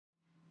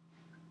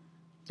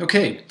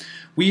Okay,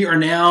 we are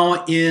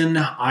now in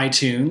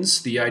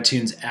iTunes, the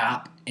iTunes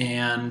app,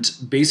 and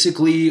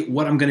basically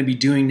what I'm going to be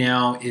doing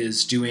now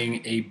is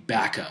doing a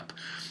backup.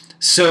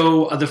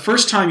 So the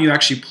first time you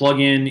actually plug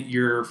in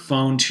your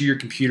phone to your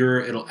computer,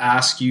 it'll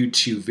ask you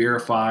to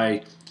verify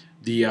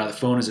the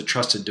phone as a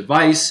trusted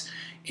device,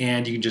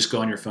 and you can just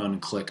go on your phone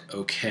and click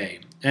OK.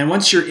 And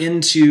once you're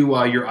into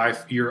your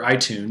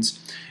iTunes,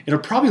 it'll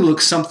probably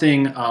look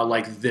something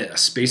like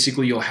this.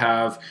 Basically, you'll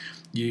have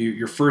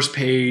your first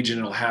page, and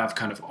it'll have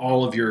kind of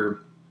all of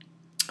your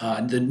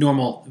the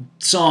normal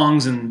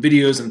songs and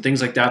videos and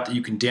things like that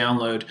you can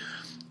download.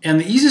 And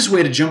the easiest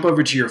way to jump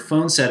over to your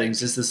phone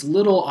settings is this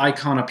little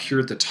icon up here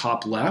at the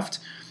top left.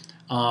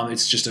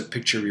 It's just a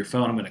picture of your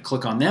phone. I'm going to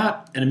click on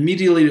that, and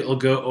immediately it'll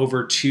go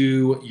over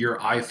to your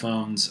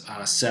iPhone's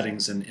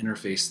settings and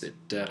interface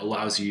that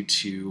allows you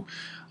to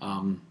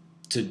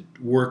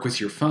work with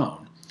your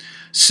phone.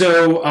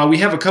 So we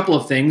have a couple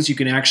of things. You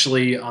can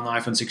actually, on the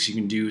iPhone 6, you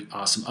can do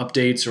some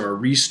updates or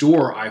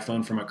restore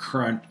iPhone from a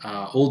current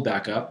old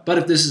backup. But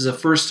if this is a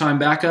first-time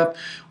backup,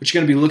 what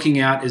you're going to be looking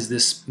at is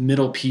this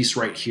middle piece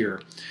right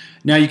here.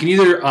 Now, you can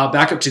either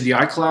back up to the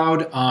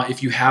iCloud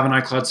if you have an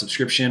iCloud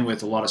subscription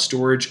with a lot of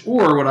storage,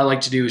 or what I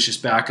like to do is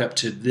just back up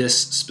to this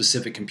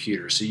specific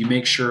computer. So you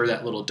make sure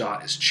that little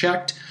dot is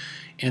checked,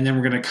 and then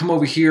we're going to come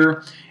over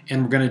here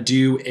and we're going to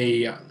do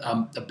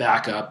a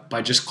backup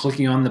by just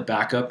clicking on the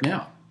backup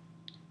now.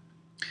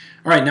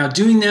 All right, now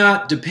doing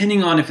that,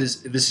 depending on if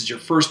this is your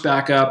first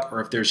backup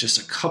or if there's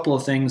just a couple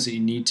of things that you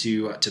need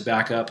to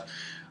back up,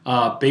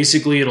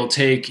 basically it'll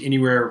take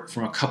anywhere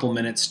from a couple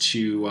minutes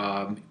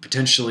to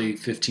potentially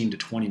 15 to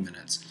 20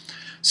 minutes.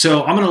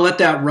 So I'm going to let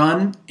that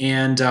run,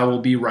 and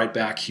we'll be right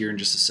back here in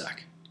just a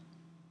sec.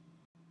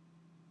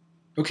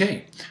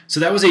 Okay, so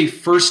that was a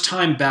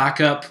first-time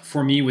backup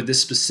for me with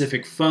this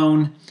specific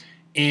phone,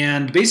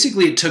 and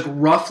basically it took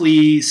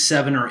roughly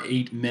 7 or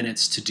 8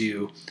 minutes to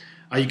do.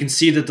 You can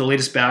see that the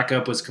latest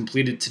backup was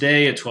completed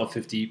today at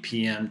 12:50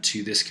 p.m.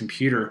 to this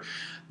computer.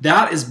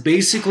 That is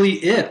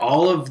basically it.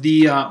 All of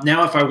the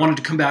now, if I wanted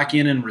to come back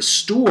in and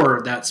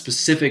restore that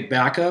specific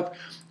backup,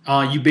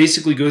 you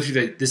basically go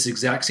through this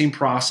exact same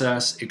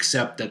process,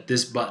 except that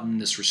this button,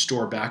 this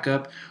Restore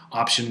Backup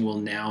option, will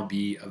now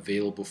be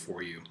available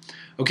for you.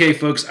 Okay,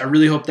 folks, I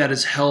really hope that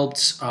has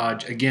helped.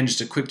 Again,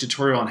 just a quick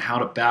tutorial on how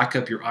to back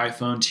up your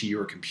iPhone to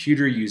your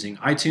computer using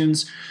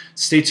iTunes.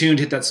 Stay tuned,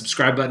 hit that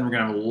subscribe button. We're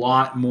going to have a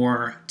lot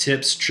more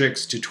tips,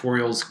 tricks,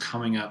 tutorials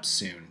coming up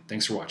soon.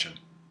 Thanks for watching.